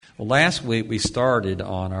Well, last week we started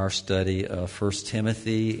on our study of 1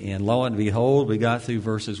 Timothy, and lo and behold, we got through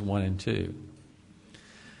verses 1 and 2.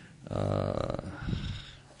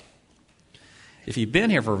 If you've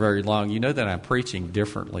been here for very long, you know that I'm preaching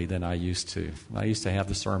differently than I used to. I used to have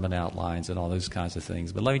the sermon outlines and all those kinds of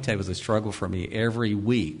things. But let me tell you, it was a struggle for me every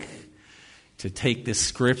week to take this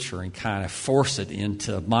scripture and kind of force it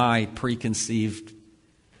into my preconceived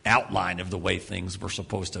outline of the way things were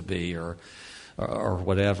supposed to be or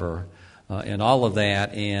whatever, and all of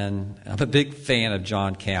that. And I'm a big fan of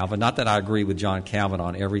John Calvin. Not that I agree with John Calvin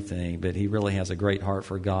on everything, but he really has a great heart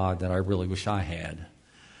for God that I really wish I had.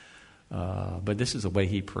 But this is the way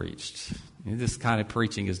he preached. This kind of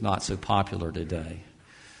preaching is not so popular today.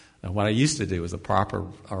 What I used to do was a popular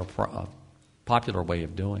way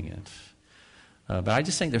of doing it. But I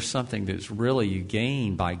just think there's something that's really you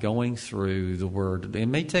gain by going through the Word. It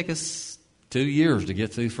may take us 2 years to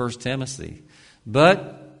get through 1 Timothy,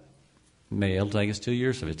 but it'll take us 2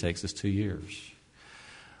 years if it takes us 2 years.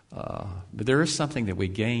 But there is something that we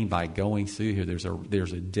gain by going through here.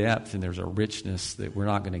 There's a depth and there's a richness that we're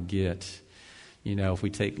not going to get, if we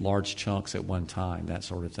take large chunks at one time, that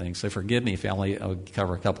sort of thing. So forgive me if I only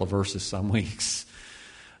cover a couple of verses some weeks.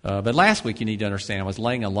 But last week, you need to understand, I was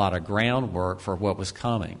laying a lot of groundwork for what was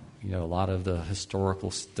coming. A lot of the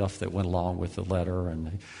historical stuff that went along with the letter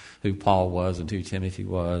and who Paul was and who Timothy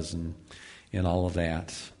was and all of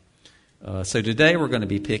that. So today we're going to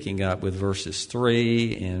be picking up with verses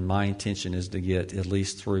 3, and my intention is to get at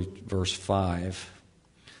least through verse 5.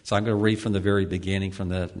 So I'm going to read from the very beginning from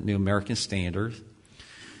the New American Standard.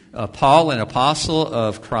 Paul, an apostle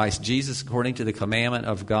of Christ Jesus, according to the commandment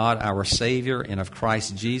of God our Savior, and of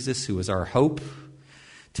Christ Jesus, who is our hope,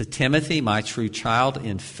 to Timothy, my true child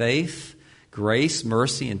in faith, grace,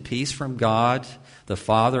 mercy, and peace from God, the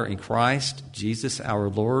Father, and Christ Jesus our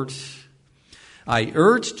Lord. I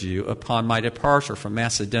urged you upon my departure from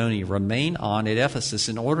Macedonia, remain on at Ephesus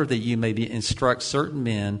in order that you may instruct certain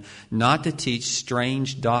men not to teach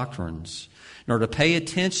strange doctrines, nor to pay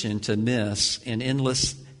attention to myths and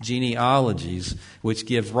endless genealogies which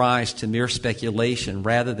give rise to mere speculation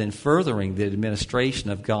rather than furthering the administration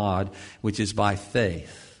of God which is by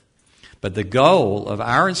faith. But the goal of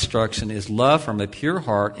our instruction is love from a pure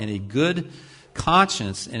heart and a good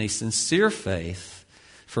conscience and a sincere faith.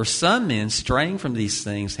 For some men straying from these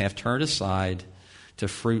things have turned aside to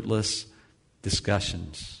fruitless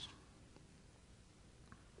discussions.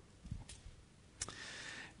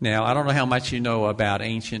 Now, I don't know how much you know about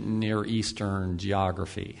ancient Near Eastern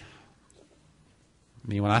geography.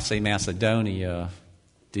 When I say Macedonia,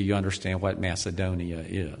 do you understand what Macedonia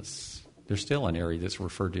is? There's still an area that's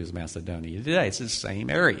referred to as Macedonia today. It's the same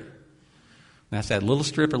area. And that's that little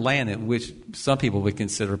strip of land in which some people would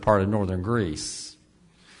consider part of northern Greece.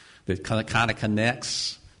 That kind of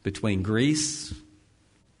connects between Greece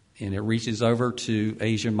and it reaches over to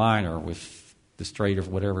Asia Minor with the strait of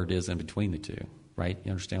whatever it is in between the two. Right?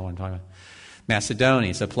 You understand what I'm talking about?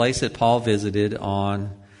 Macedonia is a place that Paul visited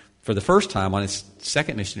for the first time on his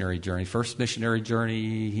second missionary journey. First missionary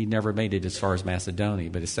journey, he never made it as far as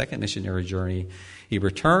Macedonia, but his second missionary journey, he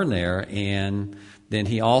returned there, and then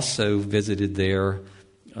he also visited there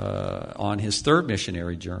on his third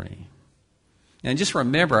missionary journey. And just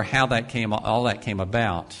remember how all that came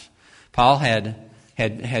about. Paul had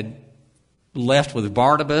left with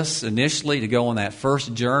Barnabas initially to go on that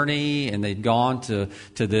first journey, and they'd gone to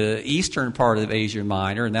the eastern part of Asia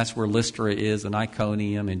Minor, and that's where Lystra is, and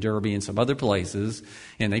Iconium, and Derbe, and some other places.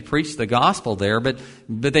 And they preached the gospel there, but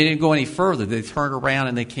they didn't go any further. They turned around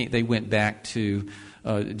and they went back to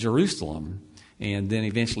Jerusalem, and then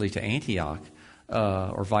eventually to Antioch,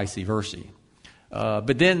 or vice versa.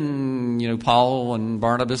 But then, Paul and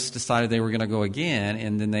Barnabas decided they were going to go again,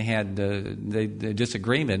 and then they had the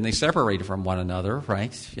disagreement, and they separated from one another,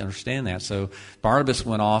 right? You understand that. So Barnabas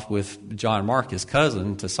went off with John Mark, his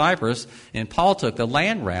cousin, to Cyprus, and Paul took the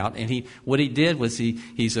land route, and what he did was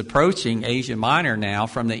he's approaching Asia Minor now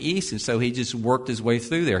from the east, and so he just worked his way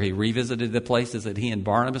through there. He revisited the places that he and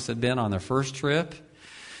Barnabas had been on their first trip.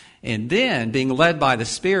 And then, being led by the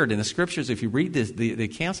Spirit in the Scriptures, if you read the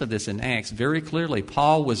accounts of this in Acts, very clearly,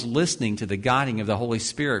 Paul was listening to the guiding of the Holy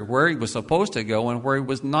Spirit, where he was supposed to go and where he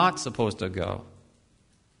was not supposed to go.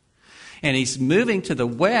 And he's moving to the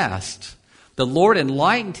west. The Lord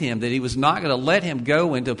enlightened him that he was not going to let him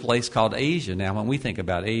go into a place called Asia. Now, when we think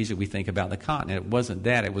about Asia, we think about the continent. It wasn't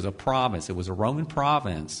that. It was a province. It was a Roman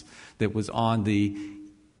province that was on the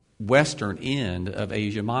western end of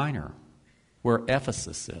Asia Minor, where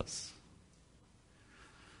Ephesus is.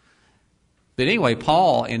 But anyway,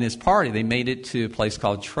 Paul and his party, they made it to a place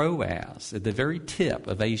called Troas, at the very tip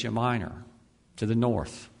of Asia Minor, to the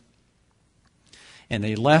north. And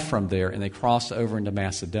they left from there and they crossed over into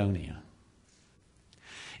Macedonia.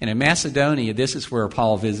 And in Macedonia, this is where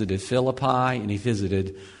Paul visited Philippi, and he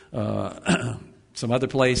visited some other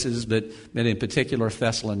places, but in particular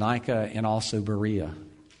Thessalonica and also Berea.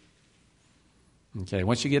 Okay,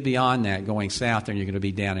 once you get beyond that, going south, then you're going to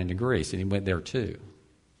be down into Greece, and he went there too.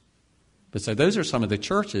 But so those are some of the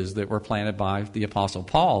churches that were planted by the Apostle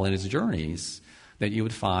Paul in his journeys that you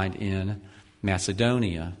would find in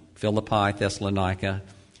Macedonia, Philippi, Thessalonica,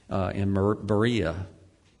 and Berea.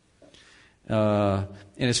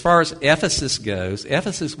 And as far as Ephesus goes,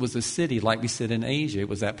 Ephesus was a city, like we said, in Asia. It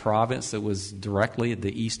was that province that was directly at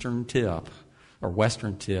the eastern tip or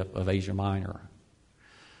western tip of Asia Minor.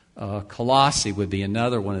 Colossae would be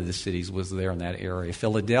another one of the cities was there in that area.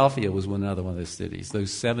 Philadelphia was another one of those cities.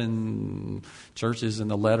 Those 7 churches in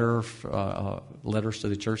the letters to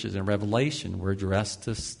the churches in Revelation were addressed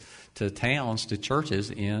to towns, to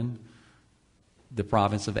churches in the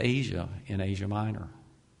province of Asia, in Asia Minor.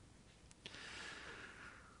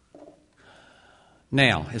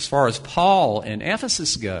 Now, as far as Paul in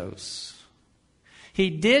Ephesus goes, he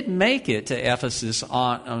did make it to Ephesus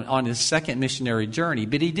on his second missionary journey,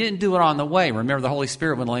 but he didn't do it on the way. Remember, the Holy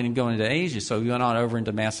Spirit wouldn't let him go into Asia, so he went on over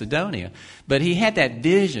into Macedonia. But he had that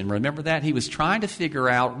vision. Remember that? He was trying to figure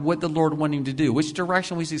out what the Lord wanted him to do. Which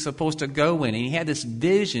direction was he supposed to go in? And he had this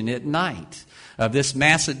vision at night of this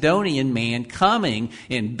Macedonian man coming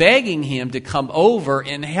and begging him to come over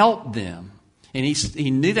and help them. And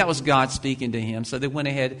he knew that was God speaking to him, so they went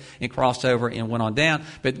ahead and crossed over and went on down.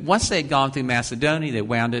 But once they had gone through Macedonia, they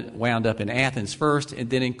wound up in Athens first and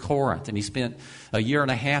then in Corinth. And he spent a year and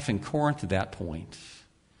a half in Corinth at that point.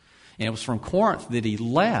 And it was from Corinth that he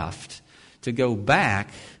left to go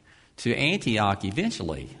back to Antioch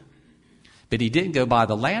eventually. But he didn't go by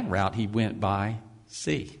the land route, he went by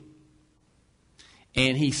sea.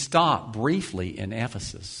 And he stopped briefly in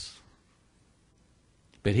Ephesus.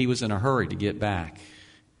 But he was in a hurry to get back.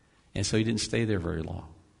 And so he didn't stay there very long.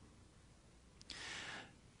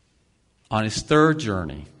 On his third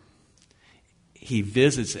journey, he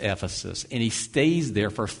visits Ephesus and he stays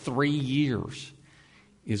there for 3 years.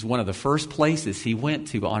 Is one of the first places he went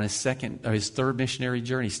to on his third missionary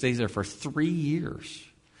journey. He stays there for 3 years.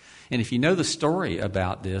 And if you know the story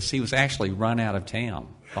about this, he was actually run out of town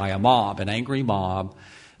by a mob, an angry mob,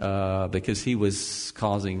 because he was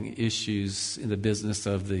causing issues in the business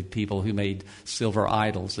of the people who made silver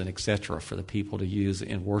idols and etc. for the people to use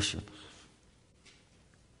in worship.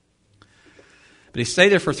 But he stayed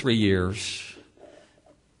there for 3 years.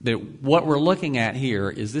 But what we're looking at here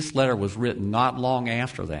is this letter was written not long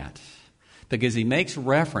after that. Because he makes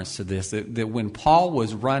reference to this, that when Paul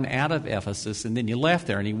was run out of Ephesus and then he left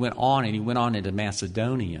there and he went on into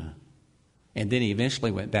Macedonia. And then he eventually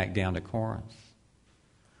went back down to Corinth.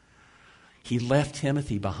 He left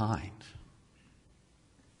Timothy behind.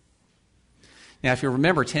 Now, if you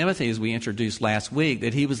remember Timothy, as we introduced last week,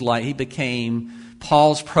 that he became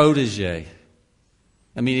Paul's protege.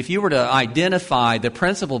 I mean, if you were to identify the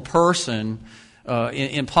principal person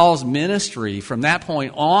in Paul's ministry from that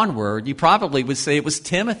point onward, you probably would say it was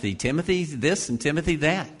Timothy. Timothy this and Timothy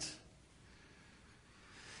that.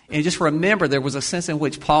 And just remember, there was a sense in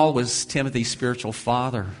which Paul was Timothy's spiritual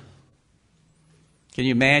father. Can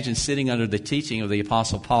you imagine sitting under the teaching of the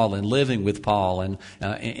Apostle Paul and living with Paul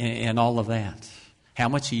and all of that? How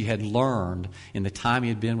much he had learned in the time he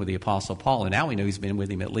had been with the Apostle Paul. And now we know he's been with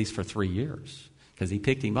him at least for 3 years because he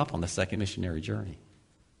picked him up on the second missionary journey.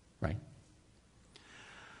 Right?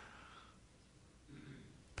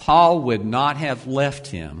 Paul would not have left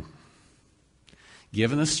him,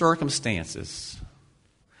 given the circumstances.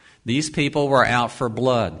 These people were out for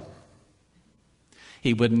blood.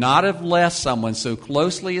 He would not have left someone so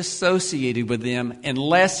closely associated with them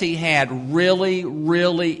unless he had really,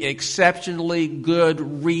 really exceptionally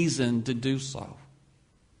good reason to do so.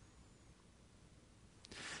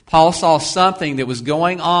 Paul saw something that was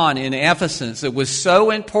going on in Ephesus that was so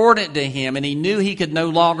important to him, and he knew he could no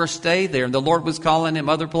longer stay there, and the Lord was calling him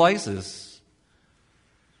other places,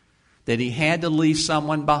 that he had to leave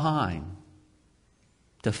someone behind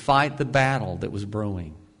to fight the battle that was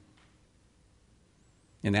brewing.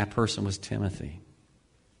 And that person was Timothy.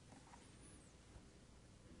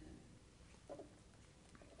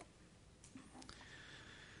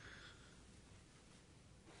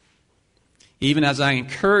 Even as I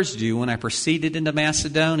encouraged you when I proceeded into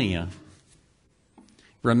Macedonia,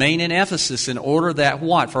 remain in Ephesus in order that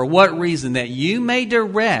what? For what reason? That you may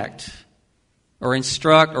direct or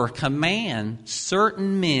instruct or command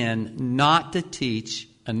certain men not to teach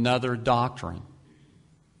another doctrine.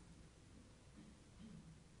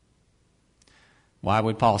 Why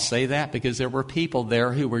would Paul say that? Because there were people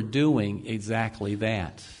there who were doing exactly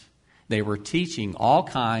that. They were teaching all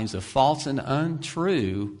kinds of false and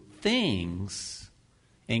untrue things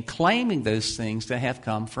and claiming those things to have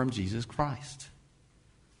come from Jesus Christ.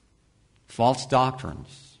 False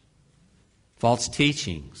doctrines, false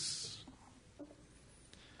teachings.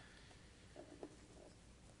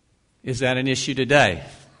 Is that an issue today?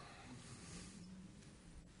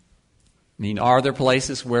 I mean, are there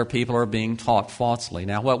places where people are being taught falsely?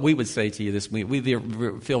 Now, what we would say to you this week, we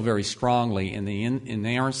feel very strongly in the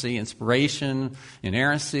inerrancy, inspiration,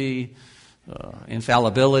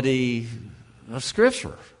 infallibility of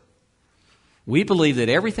Scripture. We believe that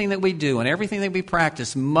everything that we do and everything that we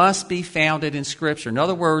practice must be founded in Scripture. In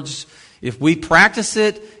other words, if we practice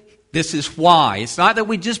it, this is why. It's not that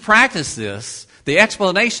we just practice this. The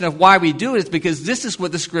explanation of why we do it is because this is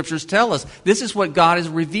what the Scriptures tell us. This is what God has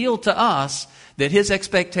revealed to us that His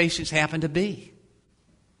expectations happen to be.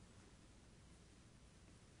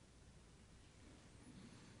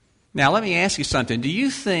 Now, let me ask you something. Do you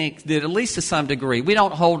think that, at least to some degree, we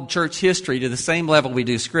don't hold church history to the same level we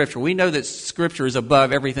do Scripture? We know that Scripture is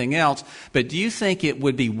above everything else, but do you think it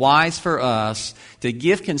would be wise for us to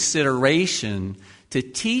give consideration to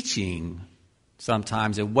teaching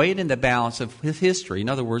sometimes and weigh it in the balance of history? In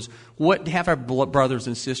other words, what have our brothers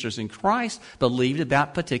and sisters in Christ believed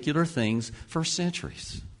about particular things for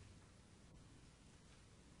centuries?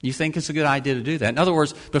 You think it's a good idea to do that? In other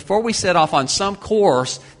words, before we set off on some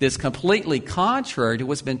course that's completely contrary to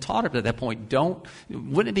what's been taught up to that point,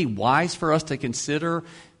 wouldn't it be wise for us to consider,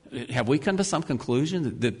 have we come to some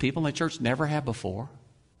conclusion that people in the church never have before?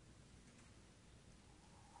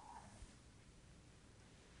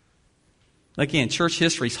 Again, church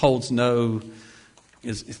history holds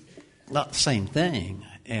is not the same thing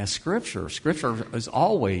as Scripture. Scripture is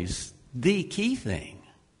always the key thing.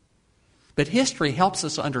 But history helps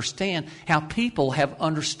us understand how people have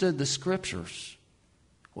understood the Scriptures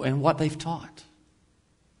and what they've taught.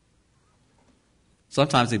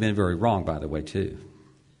 Sometimes they've been very wrong, by the way, too.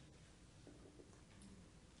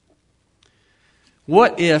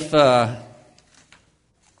 What if...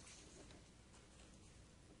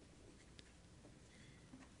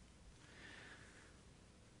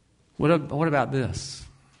 What about this?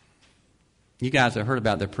 You guys have heard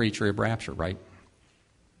about the pre-trib rapture, right?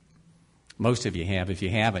 Most of you have. If you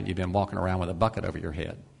haven't, you've been walking around with a bucket over your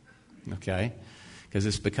head. Okay? Because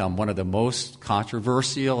it's become one of the most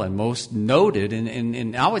controversial and most noted,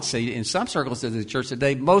 and I would say in some circles of the church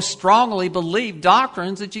today, most strongly believed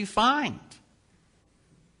doctrines that you find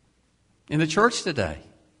in the church today.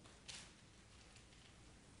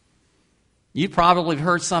 You probably have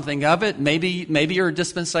heard something of it. Maybe you're a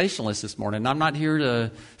dispensationalist this morning. I'm not here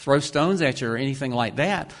to throw stones at you or anything like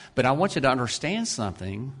that, but I want you to understand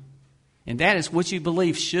something, and that is what you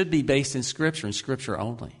believe should be based in Scripture and Scripture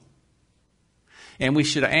only. And we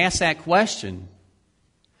should ask that question,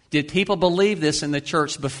 did people believe this in the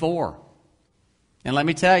church before? And let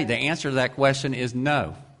me tell you, the answer to that question is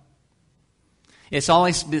no. It's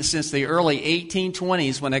only since the early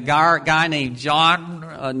 1820s when a guy named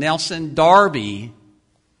John Nelson Darby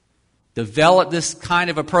developed this kind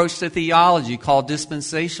of approach to theology called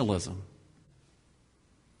dispensationalism.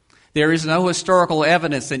 There is no historical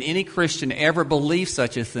evidence that any Christian ever believed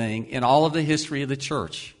such a thing in all of the history of the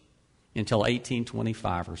church until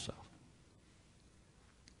 1825 or so.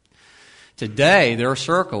 Today, there are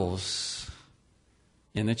circles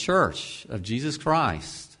in the church of Jesus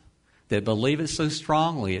Christ that believe it so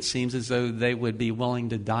strongly, it seems as though they would be willing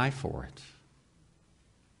to die for it.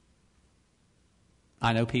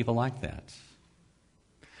 I know people like that.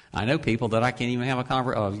 I know people that I can't even have a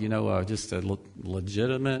conversation, just a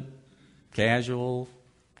legitimate, casual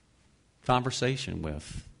conversation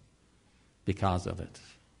with because of it.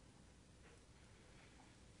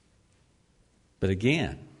 But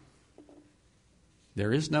again,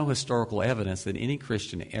 there is no historical evidence that any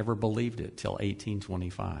Christian ever believed it till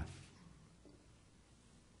 1825.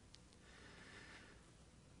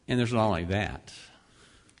 And there's not only that.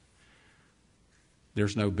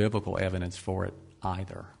 There's no biblical evidence for it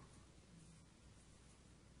either.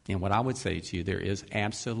 And what I would say to you, there is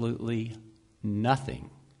absolutely nothing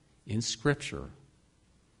in Scripture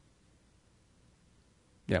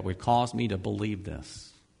that would cause me to believe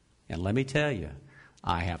this. And let me tell you,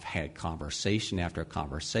 I have had conversation after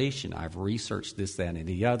conversation. I've researched this, that, and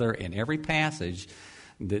the other, and every passage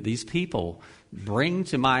that these people bring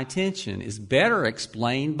to my attention is better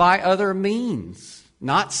explained by other means,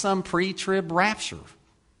 not some pre-trib rapture.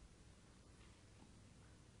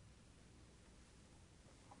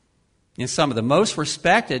 And some of the most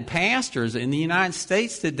respected pastors in the United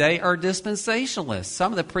States today are dispensationalists.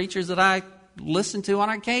 Some of the preachers that I listen to on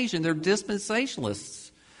occasion, they're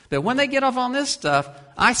dispensationalists. But when they get off on this stuff,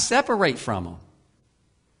 I separate from them.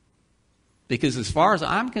 Because as far as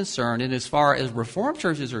I'm concerned, and as far as Reformed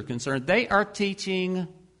churches are concerned, they are teaching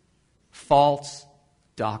false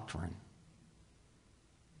doctrine.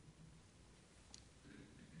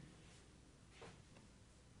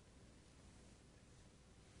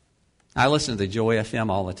 I listen to the Joy FM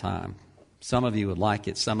all the time. Some of you would like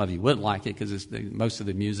it, some of you wouldn't like it, because most of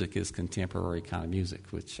the music is contemporary kind of music,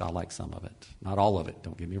 which I like some of it. Not all of it,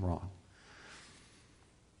 don't get me wrong.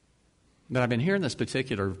 But I've been hearing this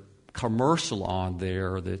particular commercial on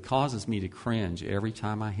there that causes me to cringe every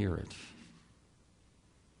time I hear it.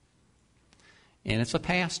 And it's a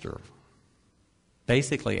pastor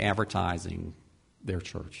basically advertising their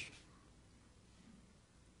church.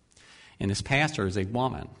 And this pastor is a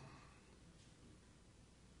woman.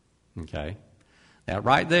 Okay? That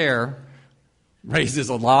right there raises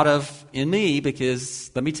a lot of in me, because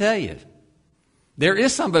let me tell you, there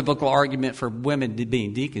is some biblical argument for women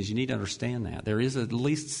being deacons. You need to understand that. There is at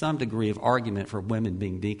least some degree of argument for women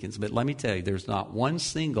being deacons. But let me tell you, there's not one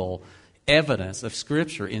single evidence of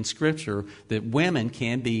Scripture that women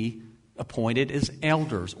can be appointed as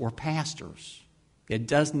elders or pastors. It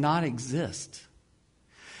does not exist.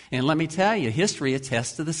 And let me tell you, history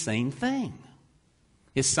attests to the same thing.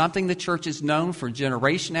 It's something the church has known for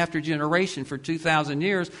generation after generation for 2,000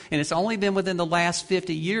 years, and it's only been within the last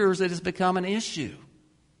 50 years that it's become an issue.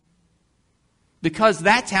 Because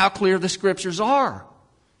that's how clear the Scriptures are.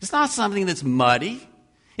 It's not something that's muddy.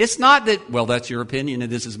 It's not that, well, that's your opinion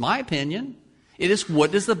and this is my opinion. It is,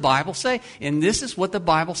 what does the Bible say? And this is what the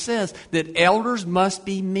Bible says, that elders must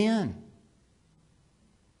be men.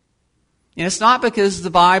 And it's not because the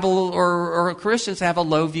Bible or Christians have a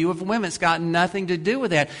low view of women. It's got nothing to do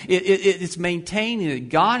with that. It's maintaining that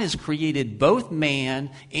God has created both man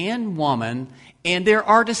and woman, and there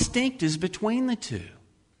are distinctives between the two.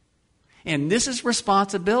 And this is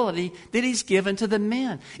responsibility that He's given to the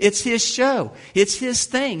men. It's His show. It's His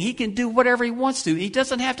thing. He can do whatever He wants to. He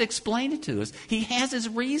doesn't have to explain it to us. He has His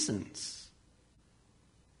reasons.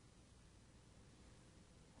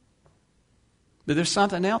 But there's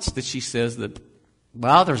something else that she says that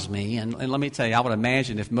bothers me. And let me tell you, I would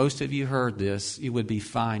imagine if most of you heard this, you would be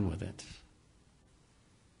fine with it.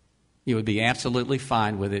 You would be absolutely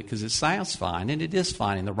fine with it, because it sounds fine, and it is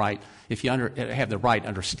fine in the right, if you have the right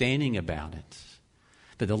understanding about it.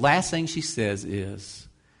 But the last thing she says is,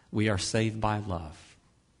 we are saved by love.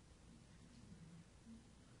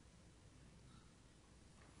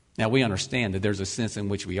 Now, we understand that there's a sense in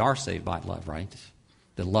which we are saved by love, right?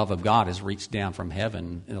 The love of God has reached down from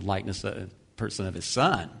heaven in the likeness of the person of His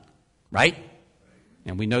Son, right?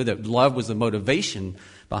 And we know that love was the motivation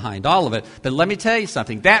behind all of it. But let me tell you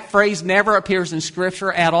something. That phrase never appears in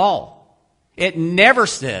Scripture at all. It never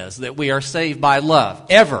says that we are saved by love,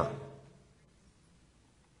 ever.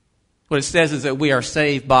 What it says is that we are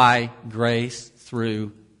saved by grace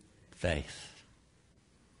through faith.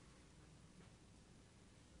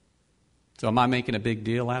 So am I making a big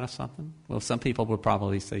deal out of something? Well, some people would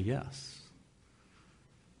probably say yes.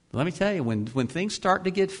 But let me tell you, when things start to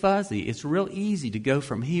get fuzzy, it's real easy to go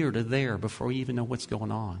from here to there before you even know what's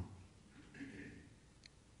going on.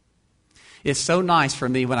 It's so nice for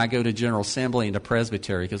me when I go to General Assembly and to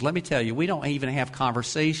Presbytery, because let me tell you, we don't even have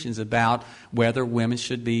conversations about whether women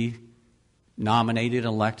should be nominated and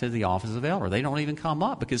elected to the office of elder. They don't even come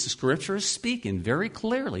up, because the Scripture is speaking very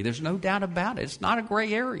clearly. There's no doubt about it. It's not a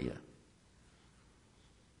gray area.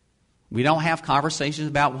 We don't have conversations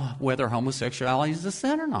about whether homosexuality is a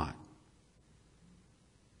sin or not.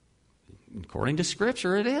 According to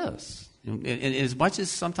Scripture, it is. And as much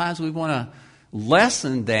as sometimes we want to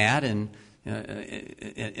lessen that and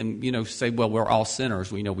say, well, we're all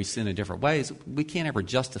sinners. We know we sin in different ways. We can't ever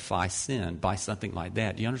justify sin by something like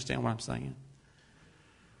that. Do you understand what I'm saying?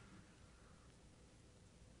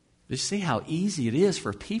 You see how easy it is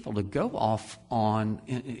for people to go off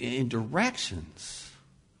in directions.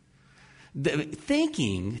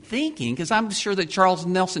 Thinking, because I'm sure that Charles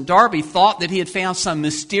Nelson Darby thought that he had found some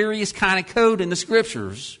mysterious kind of code in the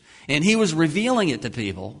Scriptures, and he was revealing it to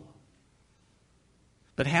people.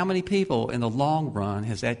 But how many people in the long run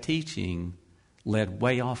has that teaching led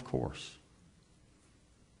way off course?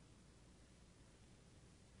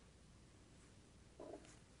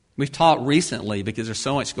 We've talked recently, because there's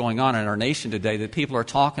so much going on in our nation today, that people are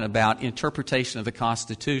talking about interpretation of the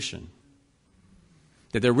Constitution.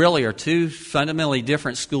 That there really are two fundamentally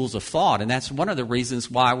different schools of thought, and that's one of the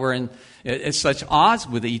reasons why we're at such odds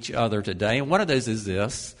with each other today. And one of those is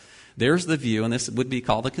this, There's the view, and this would be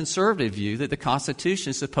called the conservative view, that the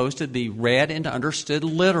Constitution is supposed to be read and understood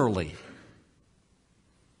literally.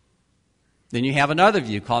 Then you have another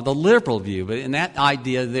view called the liberal view. But in that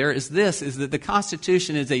idea there is this, is that the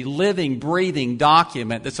Constitution is a living, breathing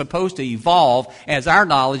document that's supposed to evolve as our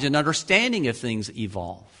knowledge and understanding of things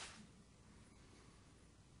evolve.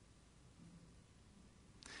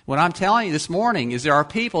 What I'm telling you this morning is there are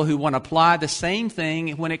people who want to apply the same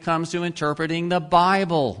thing when it comes to interpreting the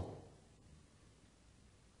Bible.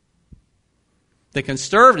 The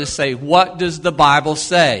conservatives say, what does the Bible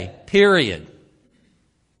say? Period.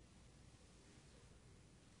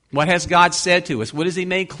 What has God said to us? What has He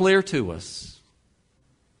made clear to us?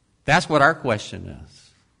 That's what our question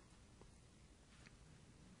is.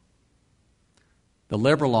 The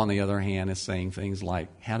liberal, on the other hand, is saying things like,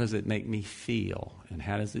 how does it make me feel? And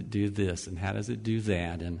how does it do this? And how does it do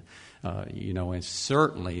that? And, and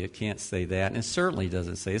certainly it can't say that. And it certainly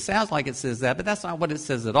doesn't say. It sounds like it says that, but that's not what it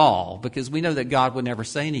says at all, because we know that God would never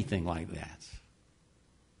say anything like that.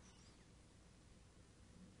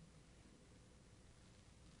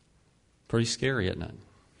 Pretty scary, isn't it?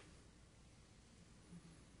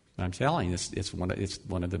 I'm telling you, it's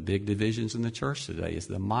one of the big divisions in the church today is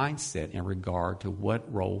the mindset in regard to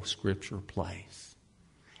what role Scripture plays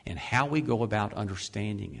and how we go about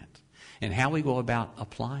understanding it and how we go about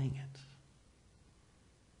applying it.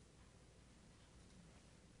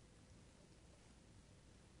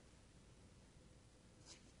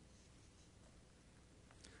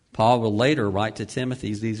 Paul will later write to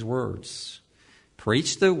Timothy these words.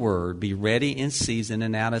 Preach the word, be ready in season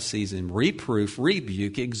and out of season, reproof,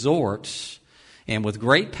 rebuke, exhort, and with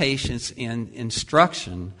great patience and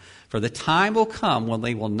instruction, for the time will come when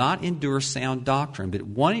they will not endure sound doctrine, but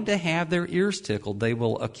wanting to have their ears tickled, they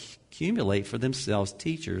will accumulate for themselves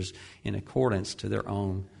teachers in accordance to their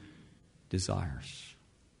own desires.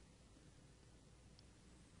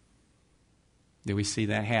 Do we see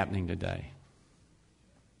that happening today?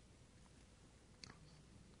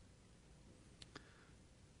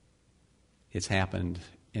 It's happened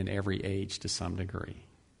in every age to some degree.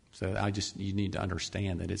 So you need to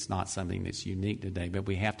understand that it's not something that's unique today, but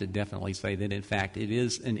we have to definitely say that, in fact, it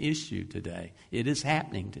is an issue today. It is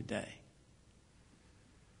happening today.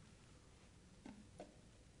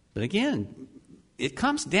 But again, it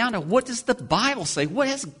comes down to what does the Bible say? What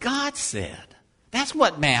has God said? That's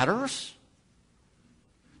what matters.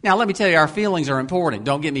 Now, let me tell you, our feelings are important.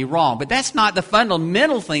 Don't get me wrong. But that's not the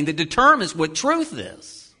fundamental thing that determines what truth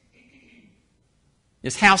is.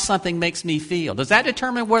 It's how something makes me feel. Does that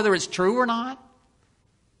determine whether it's true or not?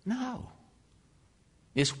 No.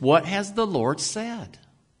 It's what has the Lord said.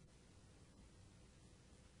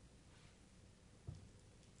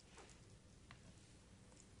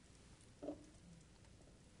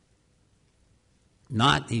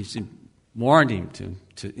 He's warned him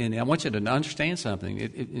to, and I want you to understand something.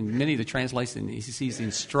 In many of the translations, he's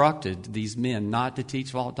instructed these men not to teach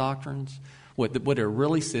false doctrines. What it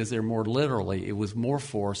really says there more literally, it was more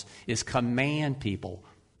force, is command people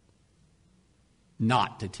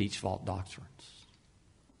not to teach false doctrines.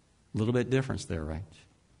 A little bit difference there, right?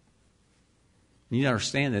 You need to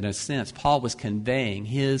understand that in a sense, Paul was conveying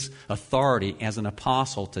his authority as an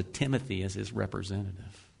apostle to Timothy as his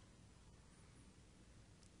representative.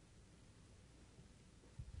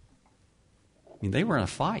 I mean, they were in a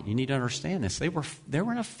fight. You need to understand this. They were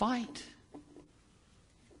in a fight.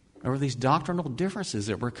 There were these doctrinal differences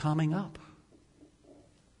that were coming up.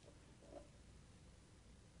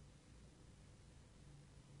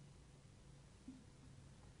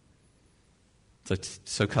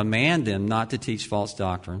 So command them not to teach false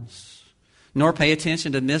doctrines, nor pay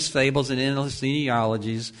attention to myths, fables, and endless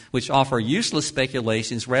genealogies, which offer useless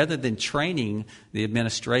speculations rather than training the in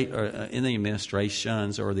the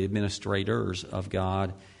administrations or the administrators of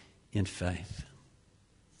God in faith.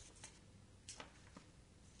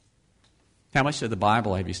 How much of the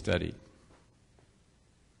Bible have you studied?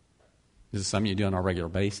 Is it something you do on a regular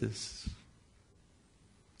basis?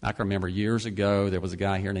 I can remember years ago, there was a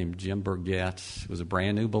guy here named Jim Burgett, who was a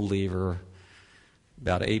brand new believer.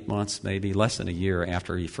 About 8 months, maybe less than a year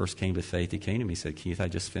after he first came to faith, he came to me and said, Keith, I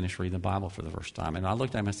just finished reading the Bible for the first time. And I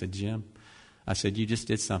looked at him and I said, Jim, you just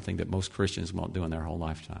did something that most Christians won't do in their whole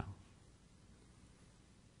lifetime.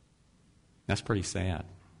 That's pretty sad.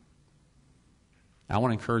 I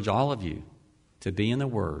want to encourage all of you to be in the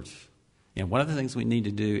Word. And one of the things we need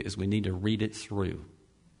to do is we need to read it through.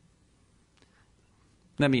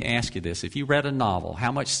 Let me ask you this. If you read a novel,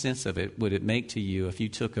 how much sense of it would it make to you if you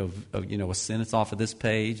took a sentence off of this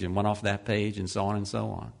page and one off that page and so on and so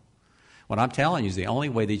on? What I'm telling you is the only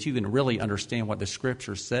way that you can really understand what the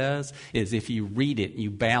Scripture says is if you read it and you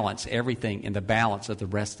balance everything in the balance of the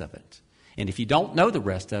rest of it. And if you don't know the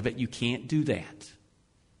rest of it, you can't do that.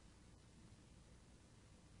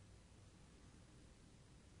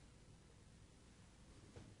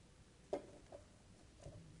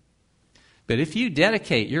 But if you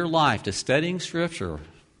dedicate your life to studying Scripture,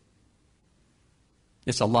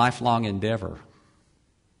 it's a lifelong endeavor.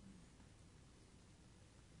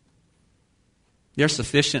 There's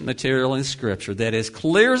sufficient material in Scripture that is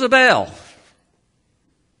clear as a bell.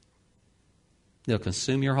 It'll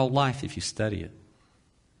consume your whole life if you study it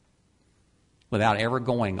without ever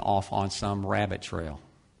going off on some rabbit trail,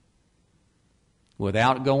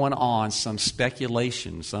 without going on some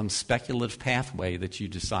speculation, some speculative pathway that you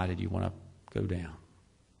decided you want to go down.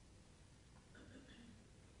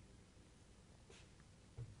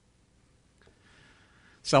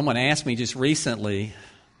 Someone asked me just recently,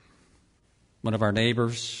 one of our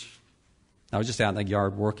neighbors, I was just out in the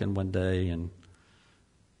yard working one day, and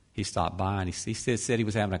he stopped by, and he said he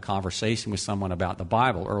was having a conversation with someone about the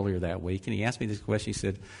Bible earlier that week, and he asked me this question. He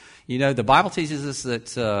said, you know, the Bible teaches us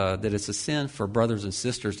that it's a sin for brothers and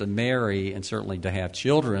sisters to marry and certainly to have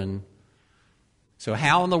children. So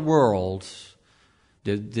how in the world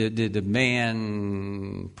did the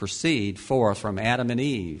man proceed forth from Adam and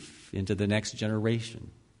Eve into the next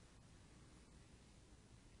generation?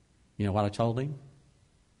 You know what I told him?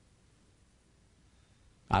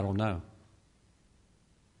 I don't know.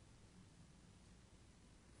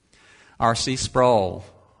 R.C. Sproul,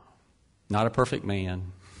 not a perfect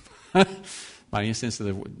man, by any sense of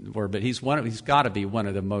the word, but he's got to be one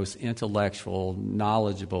of the most intellectual,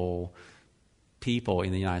 knowledgeable people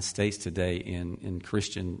in the United States today in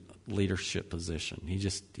Christian leadership position.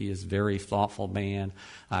 He is a very thoughtful man.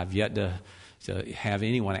 I've yet to have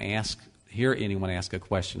hear anyone ask a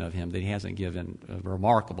question of him that he hasn't given a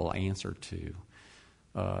remarkable answer to,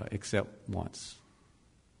 except once.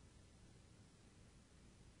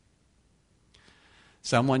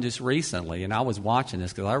 Someone just recently, and I was watching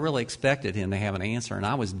this because I really expected him to have an answer, and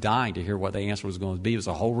I was dying to hear what the answer was going to be. It was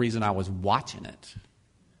the whole reason I was watching it,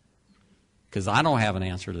 because I don't have an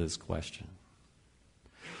answer to this question.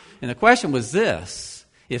 And the question was this: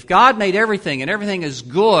 if God made everything and everything is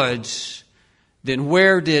good, then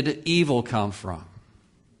where did evil come from?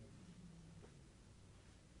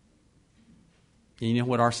 And you know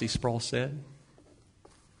what R.C. Sproul said?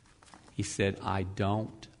 He said, I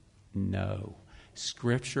don't know.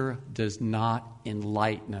 Scripture does not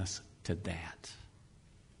enlighten us to that.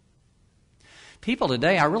 People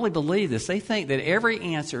today, I really believe this. They think that every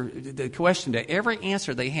answer, the question to every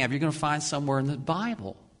answer they have, you're going to find somewhere in the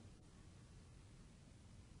Bible.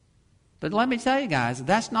 But let me tell you guys,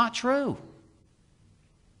 that's not true.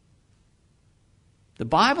 The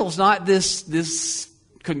Bible's not this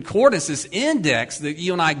concordance, this index that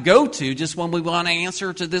you and I go to just when we want an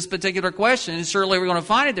answer to this particular question. And certainly we're going to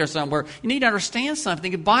find it there somewhere. You need to understand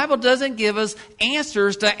something. The Bible doesn't give us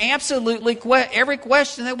answers to absolutely every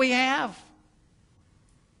question that we have.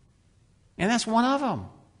 And that's one of them.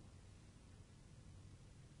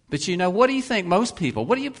 But you know, what do you think most people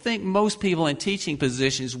in teaching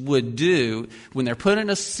positions would do when they're put in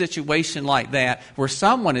a situation like that where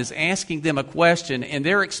someone is asking them a question and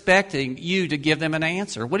they're expecting you to give them an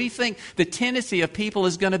answer? What do you think the tendency of people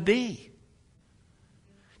is going to be?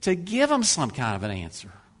 To give them some kind of an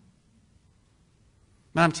answer.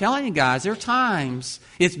 But I'm telling you guys, there are times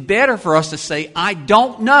it's better for us to say, I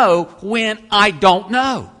don't know, when I don't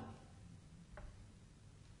know.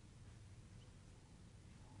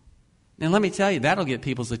 And let me tell you, that'll get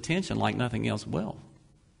people's attention like nothing else will.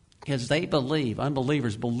 Because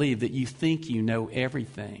unbelievers believe that you think you know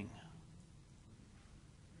everything.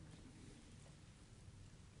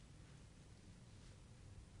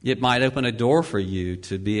 It might open a door for you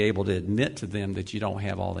to be able to admit to them that you don't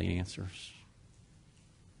have all the answers.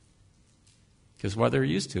 Because what they're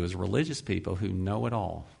used to is religious people who know it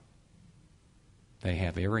all. They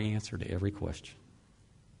have every answer to every question.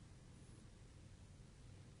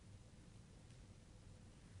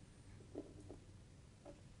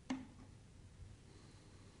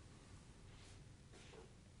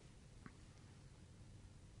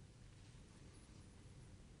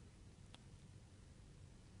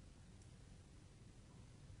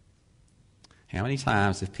 How many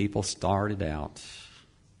times have people started out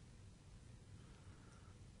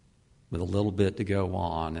with a little bit to go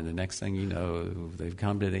on, and the next thing you know, they've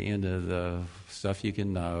come to the end of the stuff you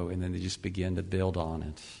can know, and then they just begin to build on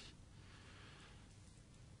it.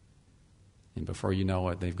 And before you know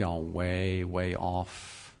it, they've gone way, way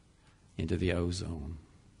off into the ozone.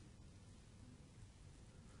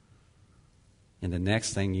 And the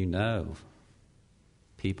next thing you know,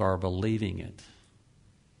 people are believing it.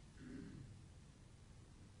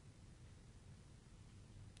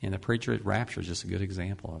 And the preacher at Rapture is just a good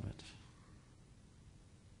example of it.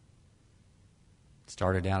 It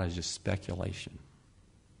started out as just speculation.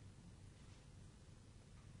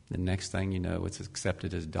 The next thing you know, it's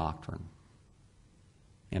accepted as doctrine.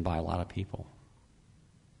 And by a lot of people.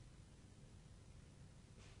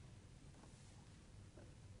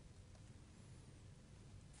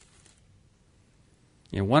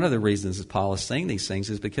 And one of the reasons that Paul is saying these things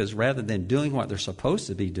is because rather than doing what they're supposed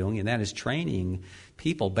to be doing, and that is training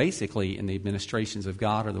people basically in the administrations of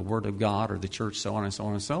God or the Word of God or the church, so on and so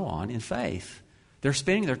on and so on, in faith, they're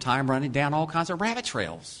spending their time running down all kinds of rabbit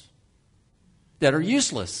trails that are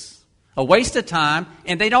useless, a waste of time,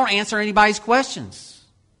 and they don't answer anybody's questions.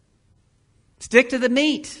 Stick to the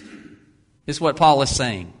meat, is what Paul is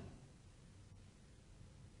saying.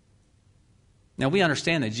 Now, we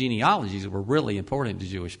understand that genealogies were really important to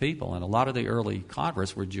Jewish people, and a lot of the early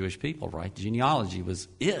converts were Jewish people, right? Genealogy was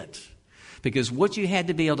it. Because what you had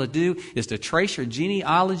to be able to do is to trace your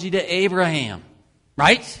genealogy to Abraham,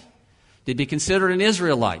 right? To be considered an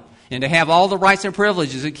Israelite, and to have all the rights and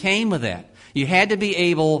privileges that came with that. You had to be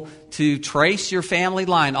able to trace your family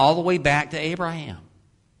line all the way back to Abraham.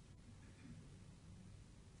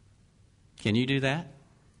 Can you do that?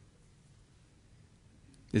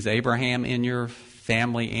 Is Abraham in your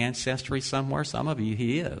family ancestry somewhere? Some of you,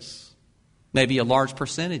 he is. Maybe a large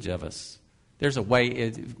percentage of us. There's a way,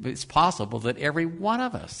 it's possible that every one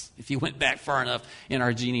of us, if you went back far enough in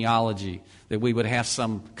our genealogy, that we would have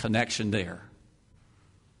some connection there.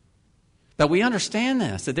 But we understand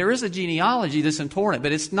this, that there is a genealogy that's important,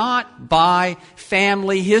 but it's not by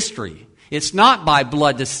family history. It's not by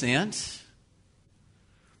blood descent.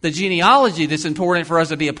 The genealogy that's important for us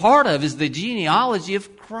to be a part of is the genealogy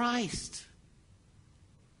of Christ.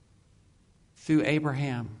 Through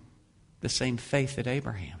Abraham, the same faith that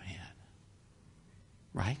Abraham had.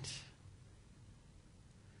 Right?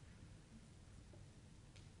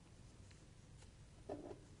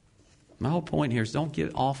 My whole point here is don't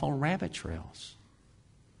get off on rabbit trails.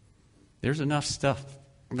 There's enough stuff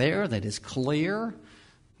there that is clear,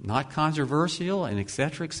 not controversial, and et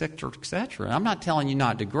cetera, et cetera, et cetera. I'm not telling you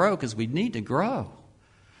not to grow because we need to grow.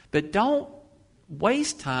 But don't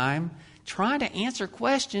waste time trying to answer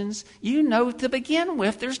questions you know to begin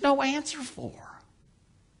with there's no answer for.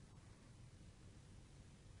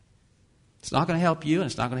 It's not going to help you, and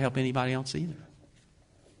it's not going to help anybody else either.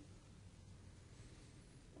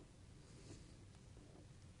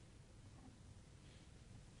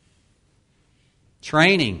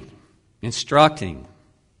 Training, instructing.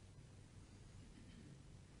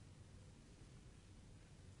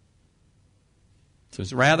 So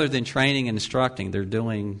it's rather than training and instructing, they're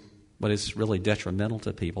doing what is really detrimental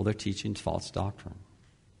to people. They're teaching false doctrine.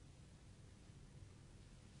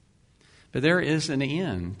 But there is an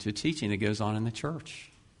end to teaching that goes on in the church.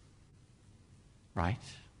 Right?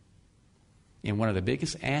 And one of the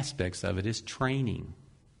biggest aspects of it is training.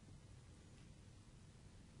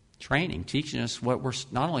 Training, teaching us what we're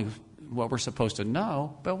not only what we're supposed to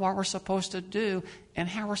know, but what we're supposed to do and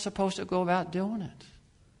how we're supposed to go about doing it.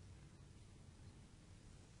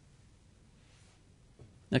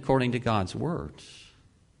 According to God's Word.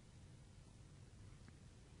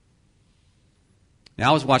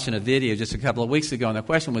 Now, I was watching a video just a couple of weeks ago, and the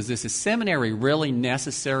question was this: is seminary really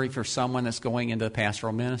necessary for someone that's going into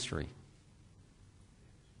pastoral ministry?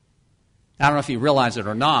 I don't know if you realize it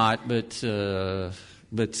or not,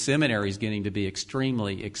 but seminary is getting to be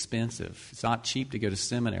extremely expensive. It's not cheap to go to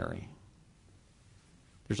seminary.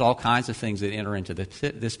 There's all kinds of things that enter into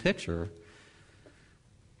this picture.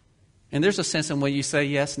 And there's a sense in which you say,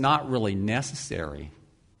 yes, not really necessary.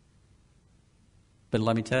 But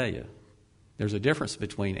let me tell you, there's a difference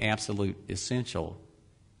between absolute essential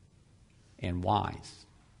and wise.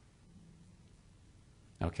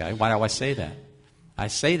 Okay, why do I say that? I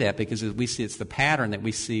say that because we see it's the pattern that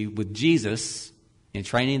we see with Jesus in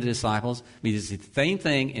training the disciples. We see the same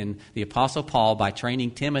thing in the Apostle Paul by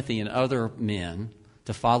training Timothy and other men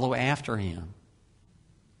to follow after him.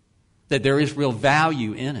 That there is real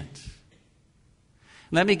value in it.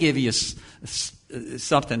 Let me give you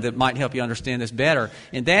something that might help you understand this better.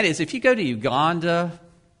 And that is, if you go to Uganda,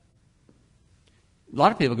 a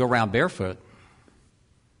lot of people go around barefoot.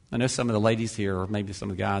 I know some of the ladies here, or maybe some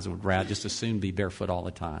of the guys, would rather just as soon be barefoot all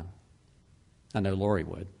the time. I know Lori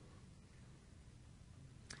would.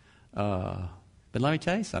 But let me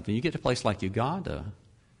tell you something. You get to a place like Uganda,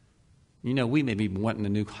 you know, we may be wanting a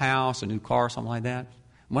new house, a new car, something like that.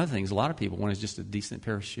 One of the things a lot of people want is just a decent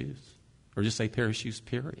pair of shoes. Or just a pair of shoes,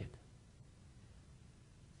 period.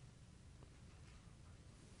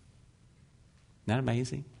 that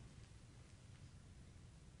amazing?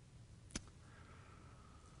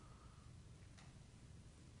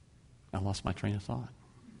 I lost my train of thought.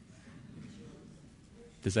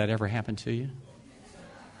 Does that ever happen to you?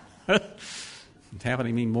 It's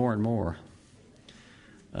happening to me more and more.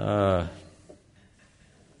 Okay,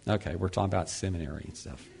 we're talking about seminary and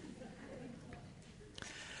stuff.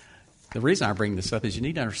 The reason I bring this up is you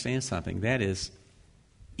need to understand something. That is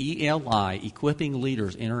ELI, Equipping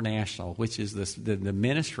Leaders International, which is the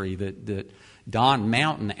ministry that Don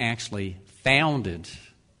Mountain actually founded.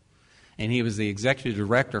 And he was the executive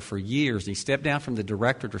director for years. He stepped down from the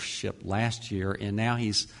directorship last year, and now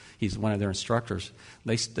he's one of their instructors.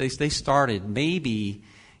 They started maybe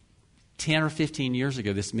 10 or 15 years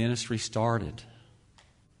ago. This ministry started,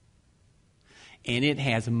 and it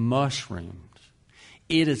has mushroomed.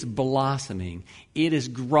 It is blossoming. It is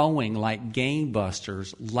growing like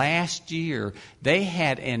gangbusters. Last year, they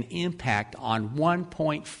had an impact on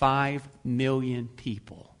 1.5 million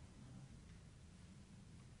people.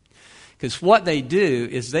 Because what they do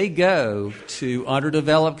is they go to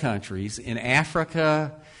underdeveloped countries in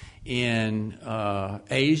Africa, in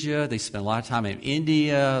Asia. They spend a lot of time in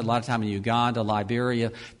India, a lot of time in Uganda,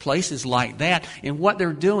 Liberia, places like that. And what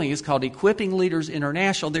they're doing is called Equipping Leaders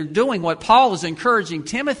International. They're doing what Paul is encouraging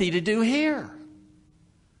Timothy to do here.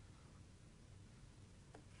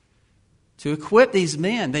 To equip these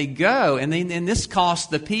men, they go, and this costs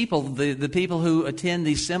the people who attend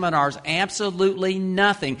these seminars absolutely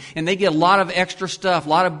nothing. And they get a lot of extra stuff, a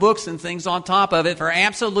lot of books and things on top of it for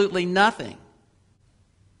absolutely nothing.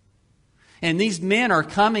 And these men are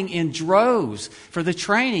coming in droves for the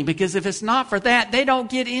training, because if it's not for that, they don't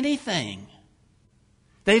get anything.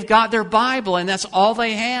 They've got their Bible, and that's all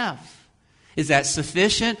they have. Is that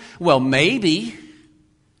sufficient? Well, maybe.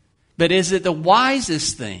 But is it the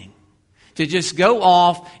wisest thing to just go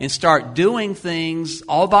off and start doing things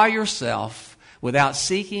all by yourself without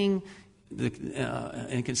seeking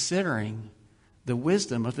and considering the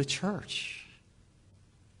wisdom of the church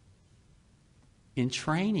in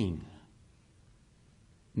training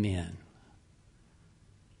men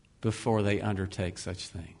before they undertake such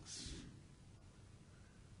things?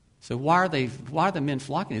 So why are the men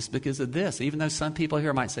flocking? It's because of this. Even though some people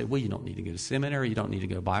here might say, well, you don't need to go to seminary, you don't need to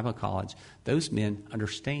go to Bible college, those men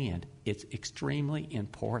understand it's extremely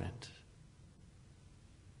important.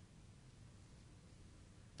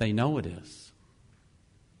 They know it is.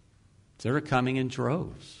 So they're coming in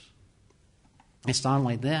droves. It's not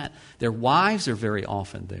only that. Their wives are very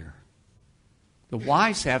often there. The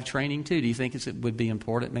wives have training too. Do you think it would be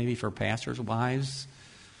important maybe for pastors' wives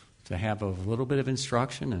to have a little bit of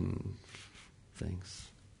instruction and things?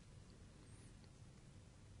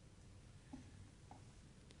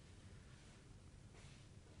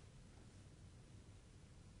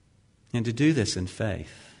 And to do this in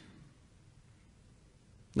faith.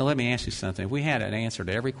 Now let me ask you something. If we had an answer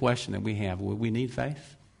to every question that we have, would we need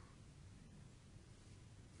faith?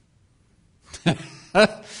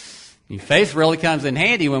 Faith really comes in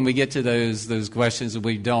handy when we get to those questions that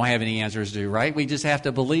we don't have any answers to, right? We just have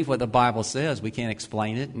to believe what the Bible says. We can't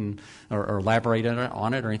explain it or elaborate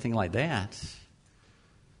on it or anything like that.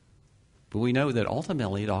 But we know that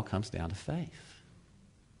ultimately it all comes down to faith,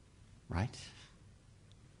 right?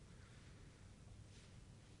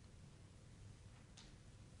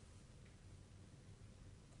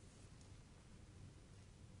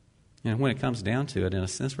 And when it comes down to it, in a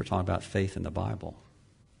sense, we're talking about faith in the Bible.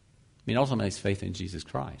 I mean, ultimately, it's faith in Jesus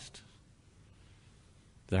Christ.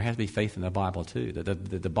 There has to be faith in the Bible, too.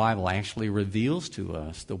 That the Bible actually reveals to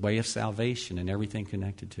us the way of salvation and everything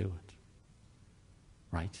connected to it.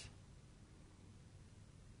 Right?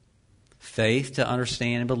 Faith to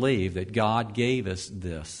understand and believe that God gave us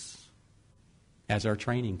this as our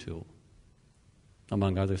training tool,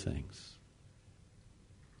 among other things.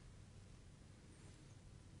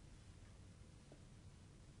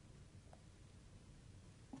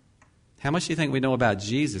 How much do you think we know about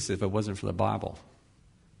Jesus if it wasn't for the Bible?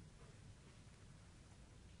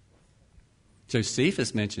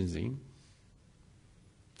 Josephus mentions him.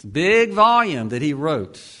 It's a big volume that he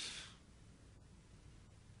wrote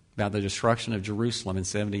about the destruction of Jerusalem in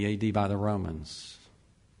 70 A.D. by the Romans.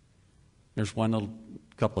 There's one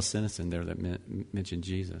couple of sentences in there that mention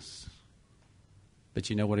Jesus.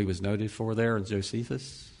 But you know what he was noted for there in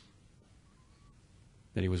Josephus?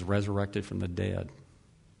 That he was resurrected from the dead.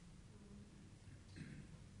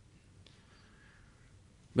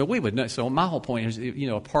 But we would know, so my whole point is,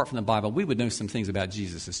 apart from the Bible, we would know some things about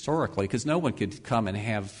Jesus historically, because no one could come and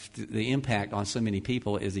have the impact on so many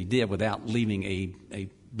people as he did without leaving a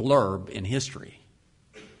blurb in history.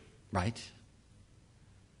 Right?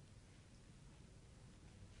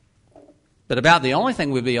 But about the only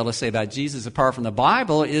thing we'd be able to say about Jesus apart from the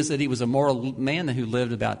Bible is that he was a moral man who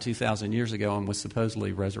lived about 2,000 years ago and was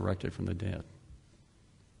supposedly resurrected from the dead.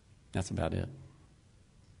 That's about it.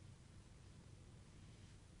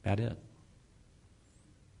 About it.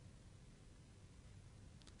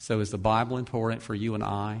 So is the Bible important for you and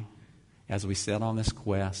I as we set on this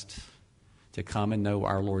quest to come and know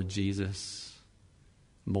our Lord Jesus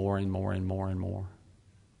more and more and more and more?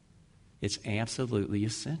 It's absolutely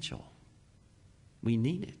essential. We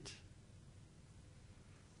need it.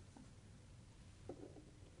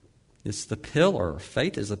 It's the pillar.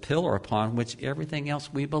 Faith is a pillar upon which everything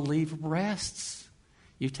else we believe rests.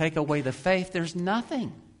 You take away the faith, there's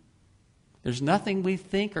nothing. There's nothing we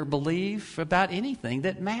think or believe about anything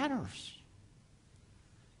that matters.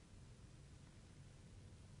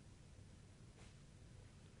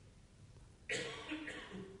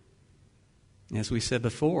 As we said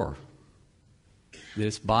before, that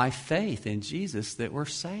it's by faith in Jesus that we're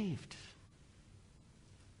saved.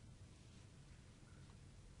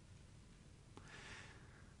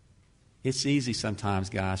 It's easy sometimes,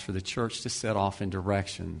 guys, for the church to set off in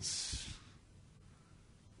directions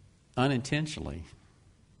unintentionally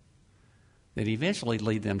that eventually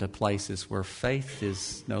lead them to places where faith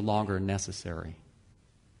is no longer necessary.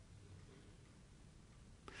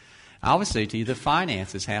 I would say to you that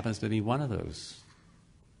finances happens to be one of those.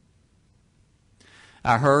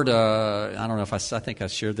 I heard, I don't know if I think I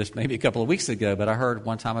shared this maybe a couple of weeks ago, but I heard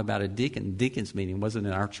one time about a deacons meeting. It wasn't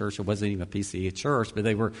in our church. It wasn't even a PCA church, but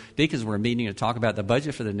deacons were meeting to talk about the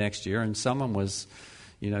budget for the next year, and someone was,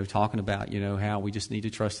 talking about, how we just need to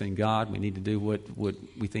trust in God. We need to do what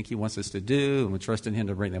we think He wants us to do, and we trust in Him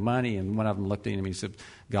to bring the money. And one of them looked at him and he said,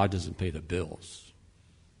 God doesn't pay the bills.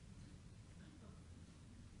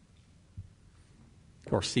 Of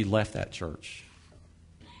course, he left that church.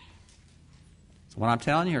 So what I'm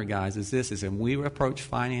telling you here, guys, is when we approach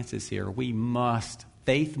finances here,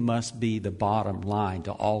 faith must be the bottom line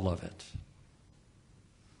to all of it.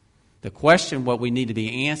 The question, what we need to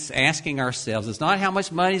be asking ourselves is not how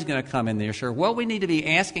much money is going to come in there, sure. What we need to be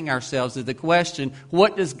asking ourselves is the question,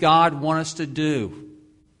 what does God want us to do?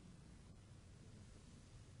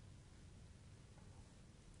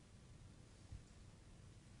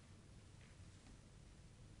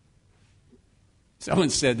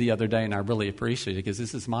 Someone said the other day, and I really appreciate it because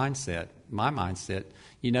this is my mindset,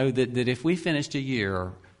 that if we finished a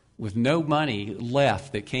year with no money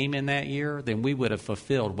left that came in that year, then we would have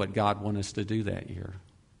fulfilled what God wanted us to do that year.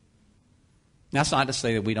 That's not to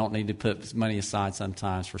say that we don't need to put money aside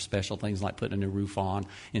sometimes for special things like putting a new roof on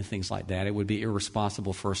and things like that. It would be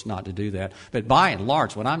irresponsible for us not to do that. But by and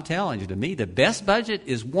large, what I'm telling you, to me, the best budget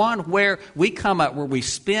is one where we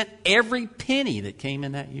spent every penny that came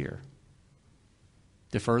in that year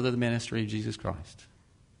to further the ministry of Jesus Christ.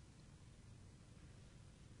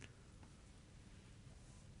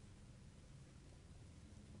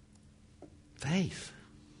 Faith.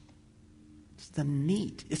 It's the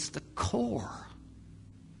meat. It's the core.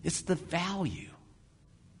 It's the value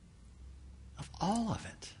of all of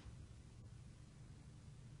it.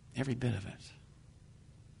 Every bit of it.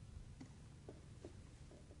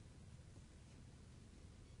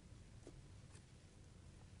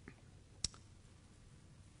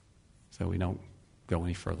 So we don't go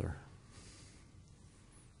any further.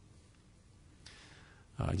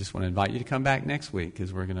 I just want to invite you to come back next week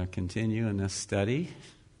because we're going to continue in this study.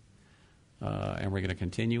 And we're going to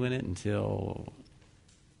continue in it until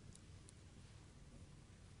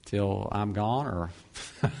I'm gone or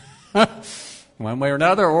one way or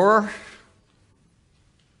another, or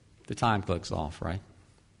the time clicks off, right?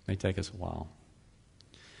 It may take us a while.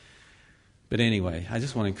 But anyway, I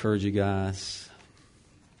just want to encourage you guys.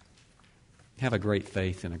 Have a great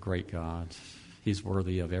faith in a great God. He's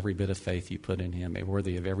worthy of every bit of faith you put in Him,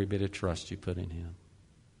 worthy of every bit of trust you put in Him.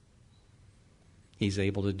 He's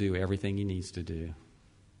able to do everything He needs to do.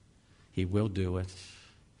 He will do it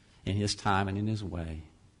in His time and in His way.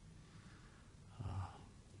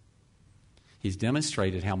 He's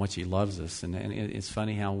demonstrated how much He loves us, and it's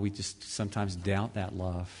funny how we just sometimes doubt that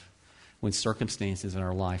love when circumstances in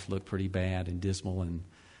our life look pretty bad and dismal and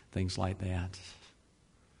things like that.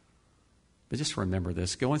 But just remember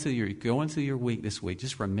this. Going through your week this week,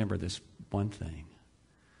 just remember this one thing.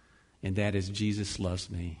 And that is Jesus loves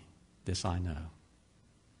me. This I know.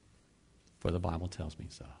 For the Bible tells me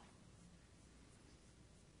so.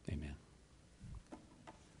 Amen.